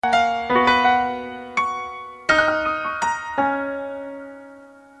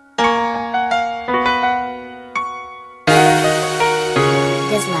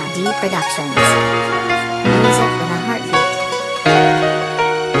Productions. Music with a heartbeat.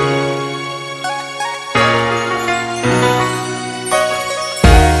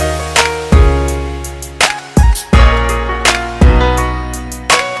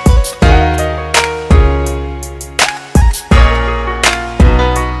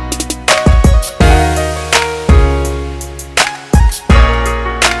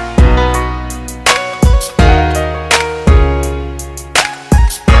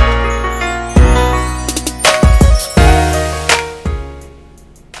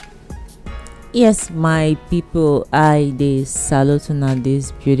 Yes, my people, I dey salute una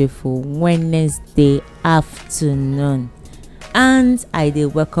this beautiful Wednesday afternoon, and I dey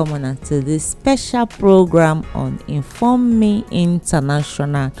welcome una to this special program on Inform Me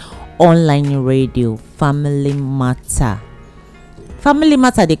International online radio Family Matter. Family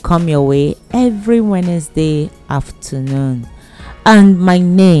Matter dey come your way every Wednesday afternoon, and my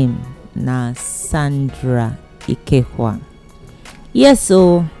name na Sandra Ikehua. Yes,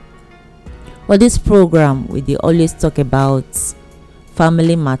 so for this program we dey always talk about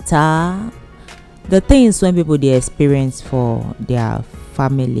family matter, the things when people dey experience for their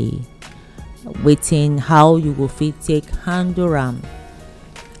family, wetin how you go fit take handle am,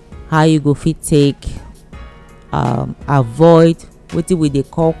 how you go fit take avoid wetin we dey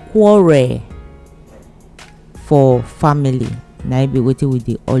call quarrel for family. Na be wetin we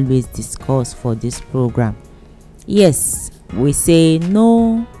dey always discuss for this program. Yes, we say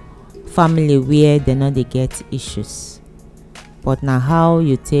no family where they no dey get issues, but na how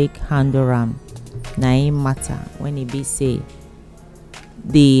you take handle am na im matter. When e be say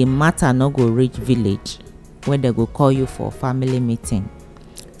the matter no go reach village when they go call you for family meeting,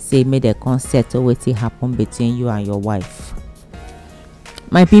 say make dem come settle wetin happen between you and your wife.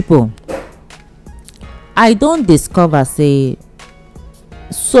 My people, I don discover say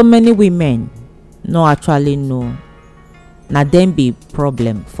so many women no actually know na dem be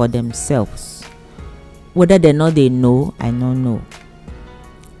problem for themselves. Whether they no dey know, I no know.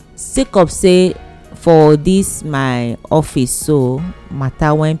 Sake of say for this my office so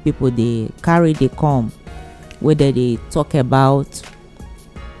matter when people dey carry dey come, whether they talk about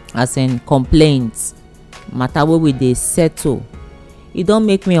as in complaints, matter wey we dey settle, e don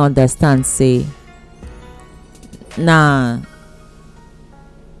make me understand say na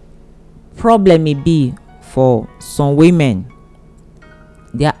problem e be for some women.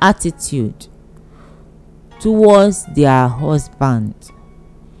 Their attitude towards their husband,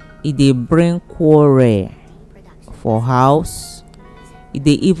 e dey bring quarrel for house, e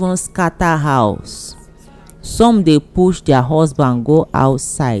dey even scatter house. Some dey push their husband go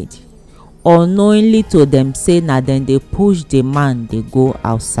outside unknowingly to them, say na dem dey push the man dey go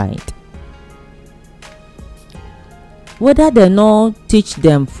outside. Whether dem no teach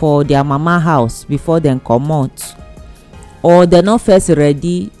them for their mama house before dem comot, or dem no first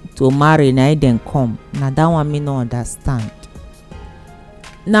ready to marry na dem come, na that one me no understand.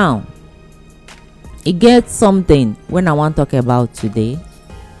 Now e get something when I wan talk about today.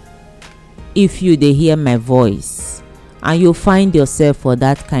 If you dey hear my voice and you find yourself for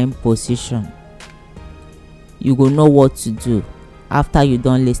that kind position, you go know what to do after you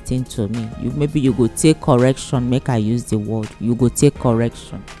don lis ten to me. Maybe you go take correction. Make I use the word, you go take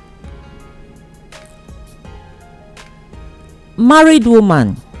correction. Married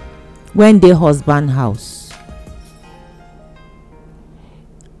woman when dey husband house,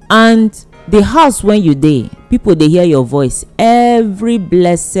 and the house when you dey, people dey hear your voice every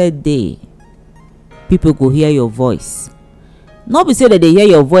blessed day. People go hear your voice. No be say that they hear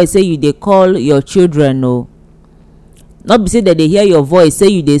your voice say you dey call your children, no. No be say that they hear your voice say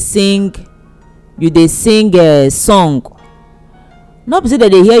you dey sing song. No be say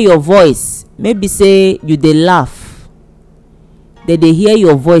that they hear your voice maybe say you dey laugh. They hear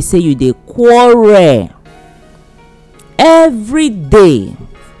your voice say you dey quarrel. Every day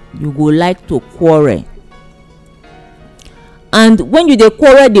you go like to quarrel, and when you dey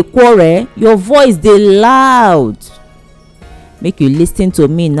quarrel, your voice dey loud. Make you lis ten to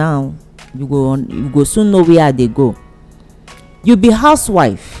me now, you go soon know where I dey go. You be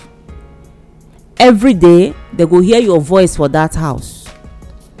housewife. Every day they go hear your voice for that house.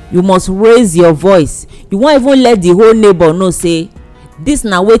 You must raise your voice. You won't even let the whole neighbor know say this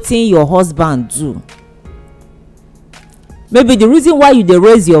na wetin your husband do. Maybe the reason why you dey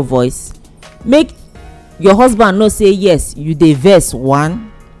raise your voice, make your husband know say yes, you dey vex,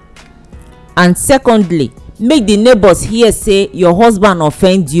 one, and secondly, make the neighbors hear say your husband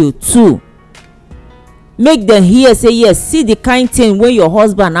offend you, two. Make them hear say yes, see the kind thing wey your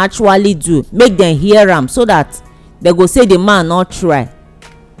husband actually do. Make them hear am so that they go say the man not try.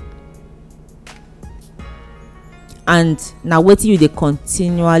 and na wetin you dey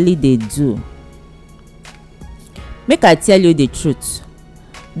continually dey do. Make I tell you the truth,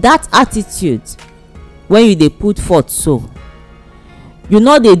 that attitude when you dey put forth so, you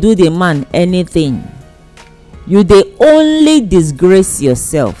no dey do the man anything, you dey only disgrace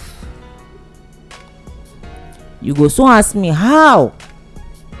yourself. You go so ask me how?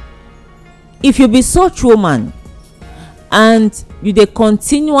 If you be such woman and you dey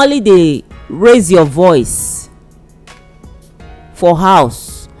continually dey raise your voice for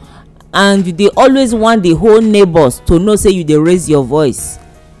house, and you dey always want the whole neighbors to know say you dey raise your voice,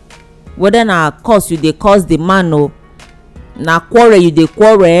 whether na curse you dey curse the man o, na quarrel you dey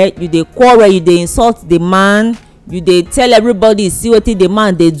quarrel, you dey insult the man, you dey tell everybody see wetin the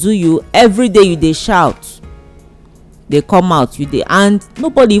man dey do you, every day you dey shout, dey come out, you dey, and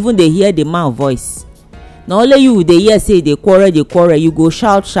nobody even dey hear the man voice. Na only you dey hear say dey quarrel, you go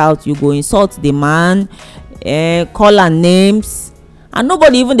shout, you go insult the man, call am names, and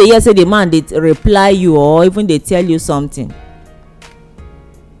nobody even dey hear say the man dey reply you or even dey tell you something.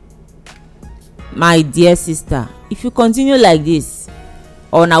 My dear sister, if you continue like this,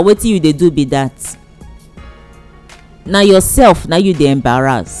 or na wetin you dey do be that, na yourself na you dey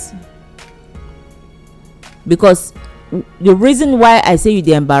embarrass. Because the reason why I say you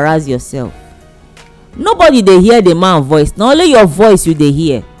dey embarrass yourself, nobody dey hear the man voice, na only your voice you dey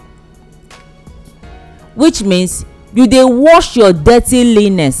hear, which means you dey wash your dirty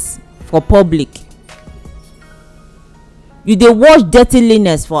linens for public, you dey wash dirty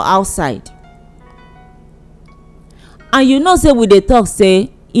linens for outside. And you know say we dey talk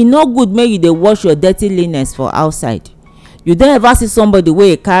say e no good make you dey wash your dirty linens for outside. You don ever see somebody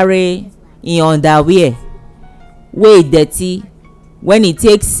wey carry im underwear wey dirty, when e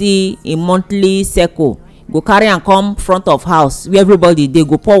take see im monthly circle, go carry am come front of house where everybody dey,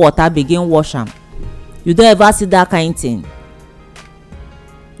 go pour water begin wash am? You don ever see that kind thing?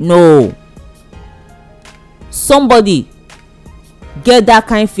 No. Somebody get that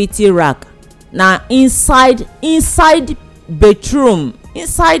kind filthy rag, na inside bedroom,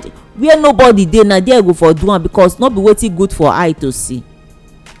 inside where nobody dey, na there go for do am, because no be wetin good for eye to see.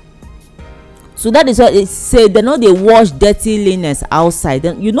 So that is why they say they no dey wash dirty linens outside.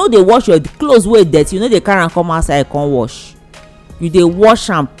 You no dey wash your clothes wey dirty, you no dey carry am come outside come wash. You dey wash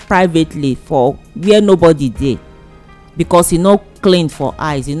am privately for where nobody dey, because e no clean for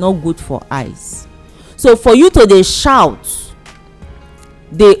eyes, e no good for eyes. So for you to dey shout,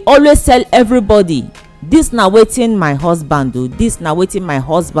 dey always tell everybody this na wetin my husband do, this na wetin my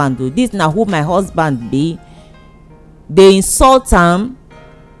husband do, this na who my husband be, dey insult am,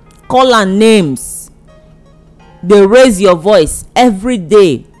 call am names, dey raise your voice every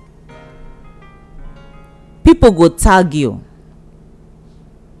day, people go tag you.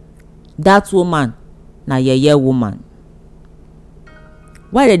 That woman na yeye woman.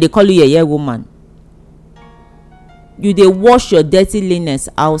 Why dem dey call you yeye woman? You dey wash your dirty linens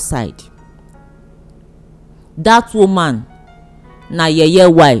outside. That woman na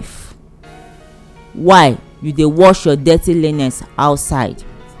yeye wife. Why? You dey wash your dirty linens outside.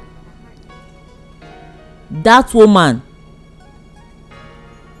 That woman,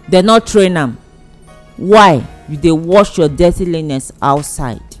 dem no train am. Why? You dey wash your dirty linens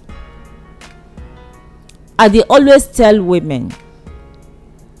outside. I dey always tell women,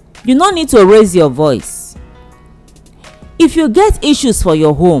 you no need to raise your voice. If you get issues for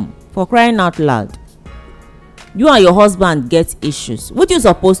your home, for crying out loud, you and your husband get issues, what you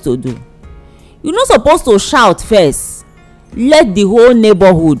supposed to do? You no supposed to shout first. Let the whole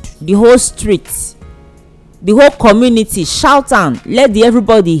neighborhood, the whole street, the whole community shout am, let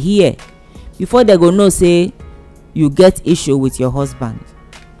everybody hear, before they go know say you get issue with your husband.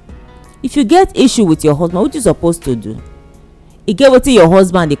 If you get issue with your husband, what you supposed to do? E get wetin your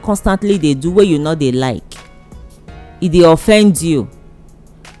husband dey constantly dey do wey you no dey like, e dey offend you,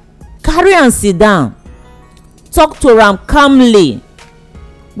 carry am sit down, talk to am calmly,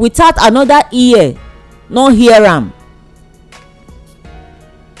 without another ear no hear am.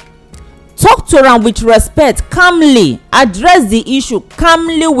 Talk to am with respect, calmly address the issue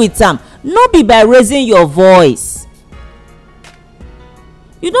calmly with am, no be by raising your voice.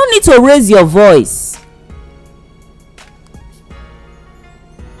 You don't need to raise your voice.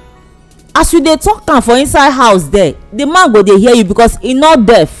 As you dey talk am for inside house there, the man go dey hear you because e no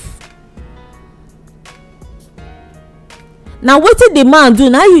deaf. Na wetin the man do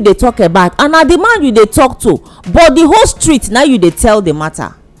na you dey talk about, and na the man you dey talk to, but the whole street na you dey tell the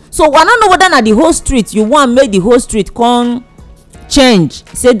matter. So I no know whether na the whole street you wan make the whole street come change,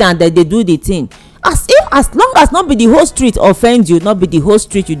 say that they dey do the thing, as long as not be the whole street offend you, not be the whole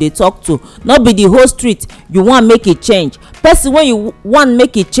street you dey talk to, not be the whole street you wan make a change. Person when you wan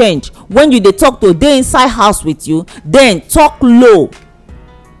make a change, when you dey talk to dey inside house with you, then talk low,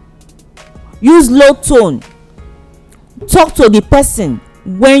 use low tone, talk to the person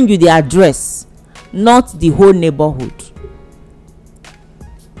when you dey address, not the whole neighborhood.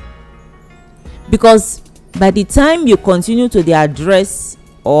 Because by the time you continue to dey address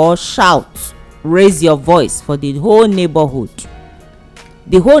or shout, raise your voice for the whole neighborhood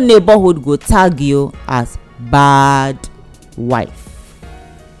go tag you as bad wife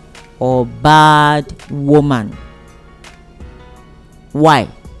or bad woman. Why?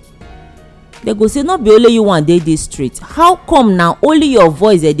 They go say no be only you wan dey this street. How come na only your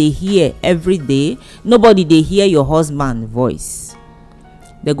voice dem dey hear every day, nobody dey hear your husband voice?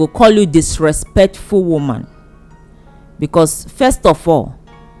 They go call you disrespectful woman. Because first of all,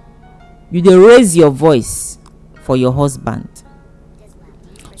 you dey raise your voice for your husband.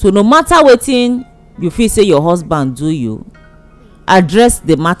 So no matter wetin you feel say your husband do you, address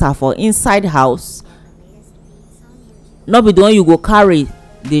the matter for inside house, no be the one you go carry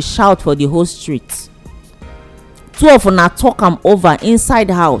dey shout for the whole street. Two of una talk am over inside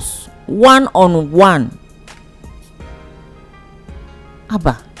house, one on one.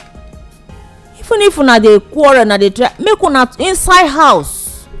 Aba, even if una dey quarrel, na dey try make una inside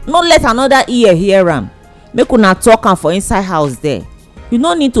house, no let another ear hear am. Make una talk am for inside house there. You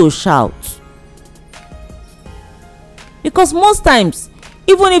no need to shout. Because most times,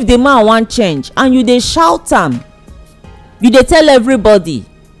 even if the man wan change and you dey shout am, you dey tell everybody,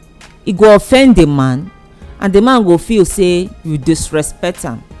 e go offend the man, and the man go feel say you disrespect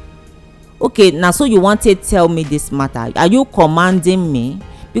am. Okay, na so you wan take tell me this matter? Are you commanding me?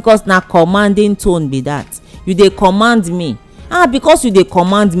 Because na commanding tone be that. You dey command me. Because you dey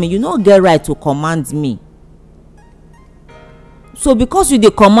command me, you no get right to command me. So because you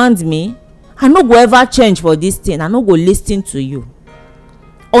dey command me, I no go ever change for this thing. I no go lis ten to you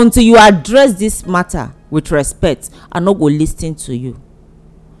until you address this matter with respect. I no go lis ten to you.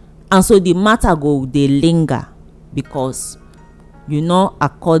 And so the matter go dey linger because you no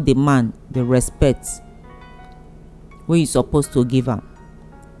accord the man the respect wey you suppose to give am.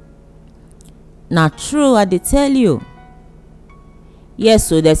 Na true, I dey tell you. Yes,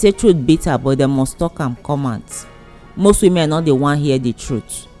 so they say truth bitter, but they must talk am come out. Most women no dey wan hear the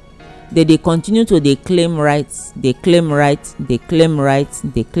truth. They dey continue to dey claim rights, dey claim right, dey claim right,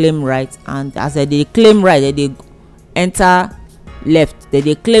 dey claim right, and as they dey claim right, they dey enter left. They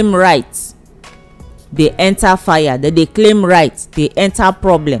dey claim right, they enter fire. They dey claim right, they enter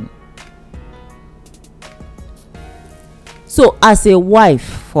problem. So as a wife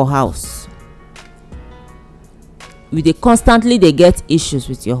for house, you dey constantly dey get issues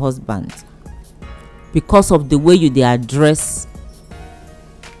with your husband because of the way you dey address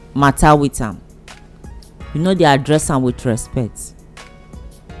matter with am. You no dey address am with respect.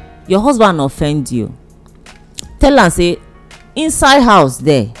 Your husband offend you, tell am say inside house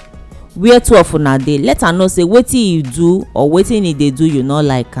there where two of una dey, let am know say wetin you do or wetin he dey do you no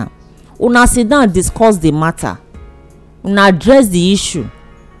like am. Una sit down discuss the matter, una address the issue.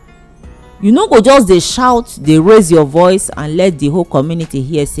 You no go just dey shout, dey raise your voice and let the whole community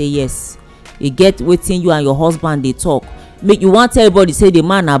hear say yes, e get wetin you and your husband dey talk. Make you wan tell everybody say the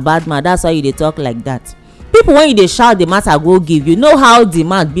man na bad man, that's why you dey talk like that. People when you dey shout the matter go give, you know how the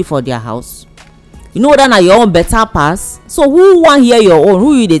man be for their house? You know whether na your own better pass? So who wan hear your own?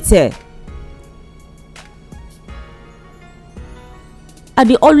 Who you dey tell? I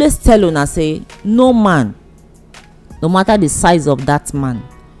dey always tell una say no man, no matter the size of that man,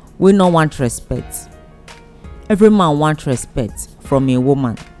 we no want respect. Every man want respect from a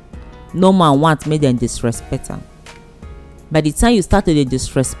woman. No man want make dem disrespect am. By the time you start to dey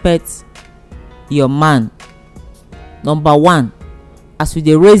disrespect your man, number one, as you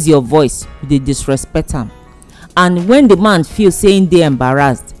dey raise your voice, you dey disrespect am. And when the man feel say him dey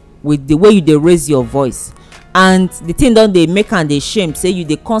embarrassed with the way you dey raise your voice, and the thing don dey make am dey shame say you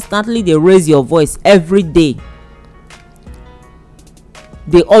dey constantly dey raise your voice every day,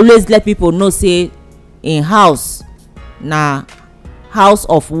 dey always let people know say in house na house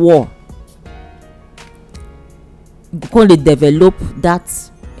of war. You go dey develop that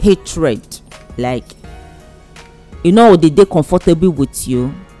hatred, like you know they dey comfortable with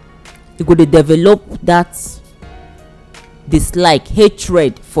you. You go dey develop that dislike,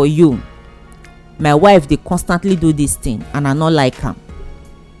 hatred for you. My wife dey constantly do this thing and I no like am.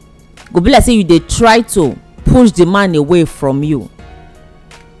 Go be like say you dey try to push the man away from you,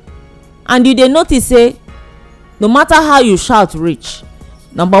 and you dey notice say no matter how you shout reach,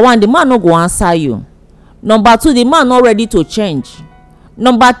 Number one, the man no go answer you. Number two, the man not ready to change.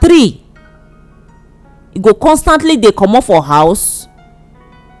 Number three, he go constantly dey comot for house.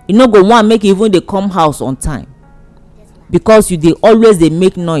 You no go wan make even dey come house on time because you dey always dey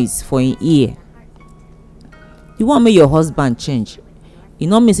make noise for him ear. You wan make your husband change, e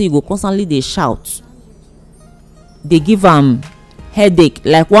no mean say you go constantly dey shout, dey give am headache.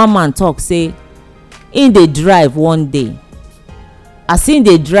 Like one man talk say him dey drive one day, as him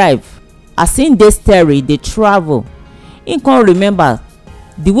dey drive, as him dey steering dey travel, him come remember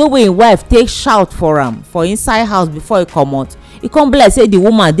the way him wife take shout for am for inside house before he comot. E come be like say the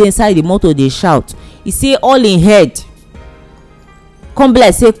woman dey inside the motor dey shout. E say all him head come be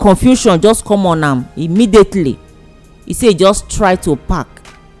like say confusion just come on am immediately. E say just try to park.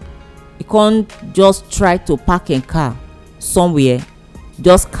 E come just try to park him car somewhere,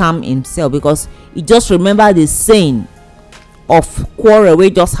 just calm himself, because he just remember the scene of quarrel wey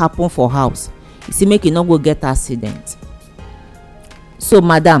just happen for house. E say make e no go get accident. So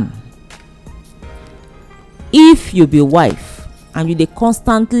madam, if you be wife and you dey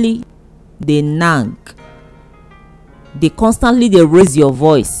constantly dey nag, dey constantly dey raise your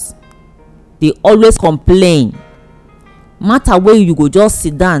voice, dey always complain, matter wey you go just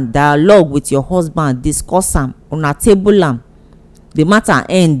sit down dialogue with your husband, discuss am, una table am, the matter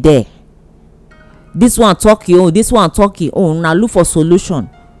end there. This one talk your own, this one talk your own, una look for solution.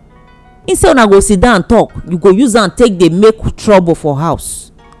 Instead una go sit down talk, you go use am take dey make trouble for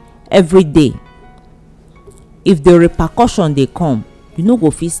house every day. If the repercussion dey come, you no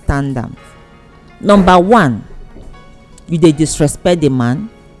go fit stand am. Number one, you dey disrespect the man.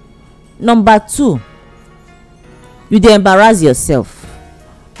 Number two, you dey embarrass yourself.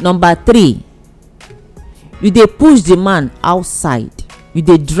 Number three, you dey push the man outside. You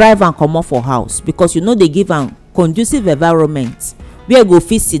dey drive am comot for house because you no dey give am conducive environment where go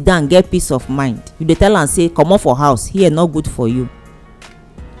fit sit down get peace of mind. You dey tell am say comot for house, here no good for you.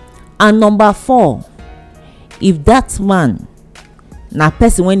 And number four, if that man na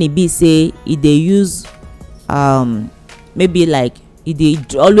person when e be say e dey use maybe like e dey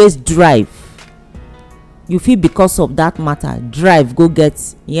always drive, you fit because of that matter drive go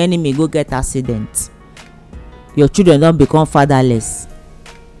get your enemy, go get accident, your children don become fatherless.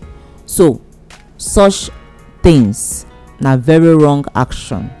 So such things na very wrong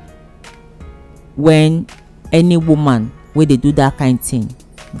action when any woman wey dey do that kind thing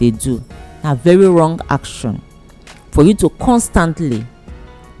dey do. Na very wrong action for you to constantly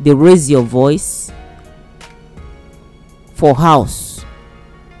dey raise your voice for house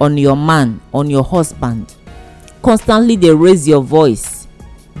on your man, on your husband. Constantly dey raise your voice,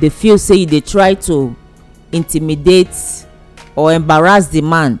 dey feel say you dey try to intimidate or embarrass the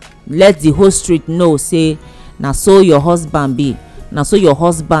man, let the whole street know say na so your husband be, na so your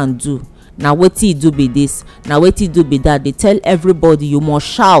husband do, na wetin he do be this, na wetin he do be that. Dey tell everybody, you must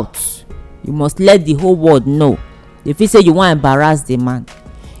shout, you must let the whole world know. Dey feel say you wan embarrass the man.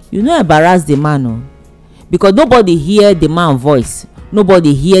 You no embarrass the man o, because nobody hear the man voice,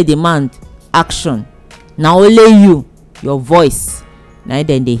 nobody hear the man action. Na only you, your voice, na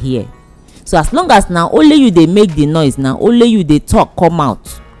dem dey hear. So as long as na only you dey make the noise, na only you dey talk come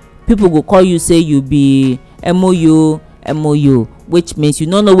out, people go call you say you be mou, which means you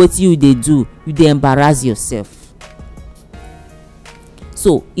no know wetin you dey do, you dey embarrass yourself.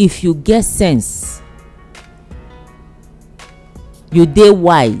 So if you get sense, you dey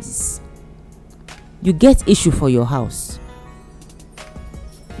wise, you get issue for your house,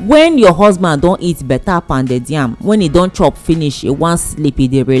 when your husband don eat better pounded yam, when he don chop finish, he wan sleep, he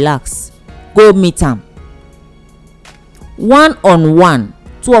dey relax, go meet am one on one.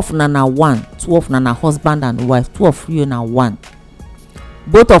 Two of una na one, two of una na husband and wife, two of you na one,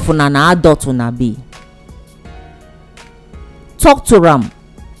 both of una na adult una be. Talk to am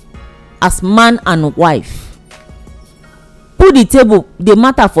as man and wife, put the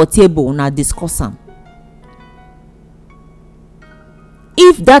matter for table, una discuss am.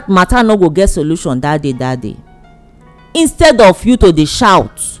 If that matter no go get solution that day, instead of you to dey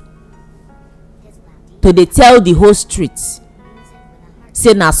shout, to dey tell the whole street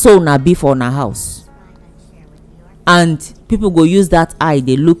say na so una be for una house, and people go use that eye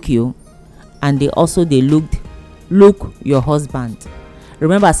dey look you, and they also dey look your husband.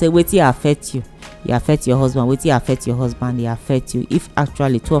 Remember say wetin affect you, e affect your husband. Wetin affect your husband, e affect you. If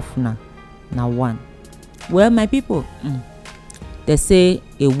actually two of una na one. Well, my people, they say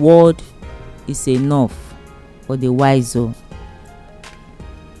a word is enough for the wise o.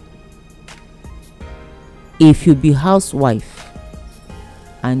 If you be housewife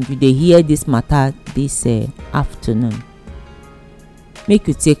and you dey hear this matter this afternoon, make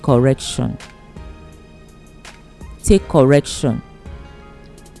you take correction. Take correction,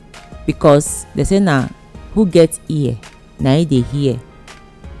 because they say na who get ear na e dey hear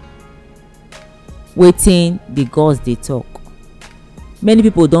wetin the gods dey talk. Many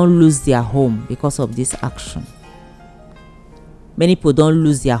people don lose their home because of this action. Many people don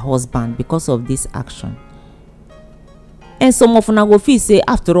lose their husband because of this action. And some of una go feel say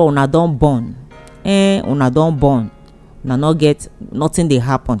after all una don born, una don born, una no get nothing dey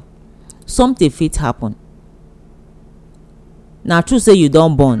happen. Something fit happen. Na true say you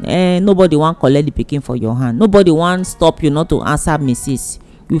don born, nobody wan collect the pikin for your hand. Nobody wan stop you not to answer Mrs.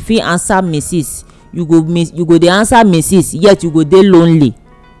 You fit answer Mrs. You go dey answer Mrs. yet you go dey lonely,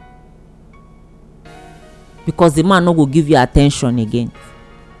 because the man no go give you attention again,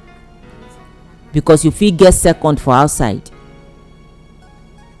 because you fit get second for outside.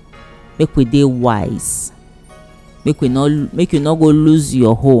 Make we dey wise. Make you no go lose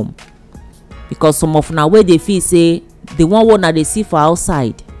your home, because some of una wey dey feel say the one wey una dey see for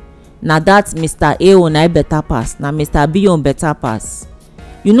outside na that Mr. A una better pass, na Mr. B own better pass.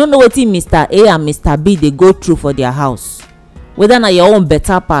 You no know wetin Mr. A and Mr. B dey go through for their house, whether na your own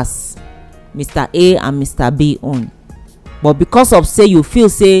better pass Mr. A and Mr. B own. But because of say you feel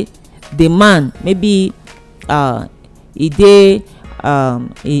say the man maybe e get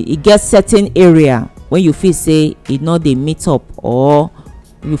certain area when you feel say e no dey meet up, or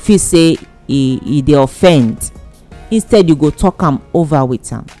you feel say e dey offend, instead you go talk am over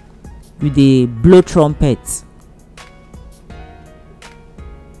with am. You dey blow trumpet.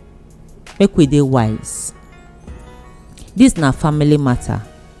 Make we dey wise. This na family matter,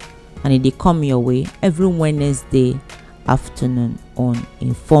 and e dey come your way every Wednesday afternoon on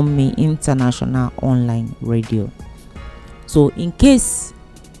Inform Me International Online Radio. So in case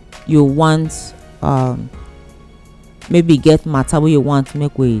you want maybe get matter wey you want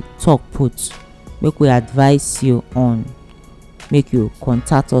make we talk put, make we advise you on, make you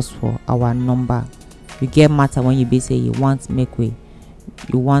contact us for our number. You get matter when you be say you want make we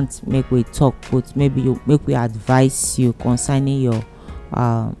talk put, maybe make we advise you concerning your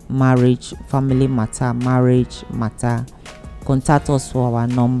marriage, family matter, marriage matter. Contact us for our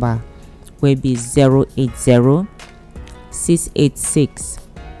number wey be 080 686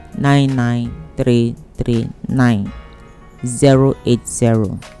 99339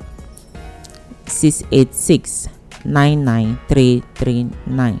 080 686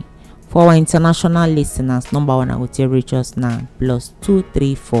 99339. For our international listeners, number one I will tell reach us now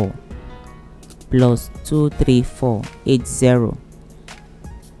 +234 80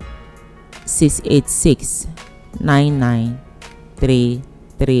 686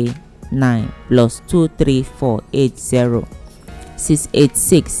 99339 +234 80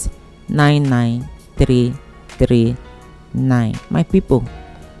 686 99339. My people,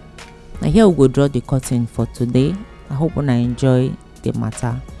 now here we go draw the curtain for today. I hope una enjoy the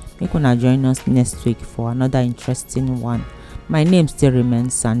matter. Make una join us next week for another interesting one. My name still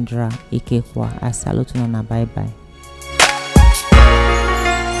remains Sandra Ikekwa. I salute una. Bye bye.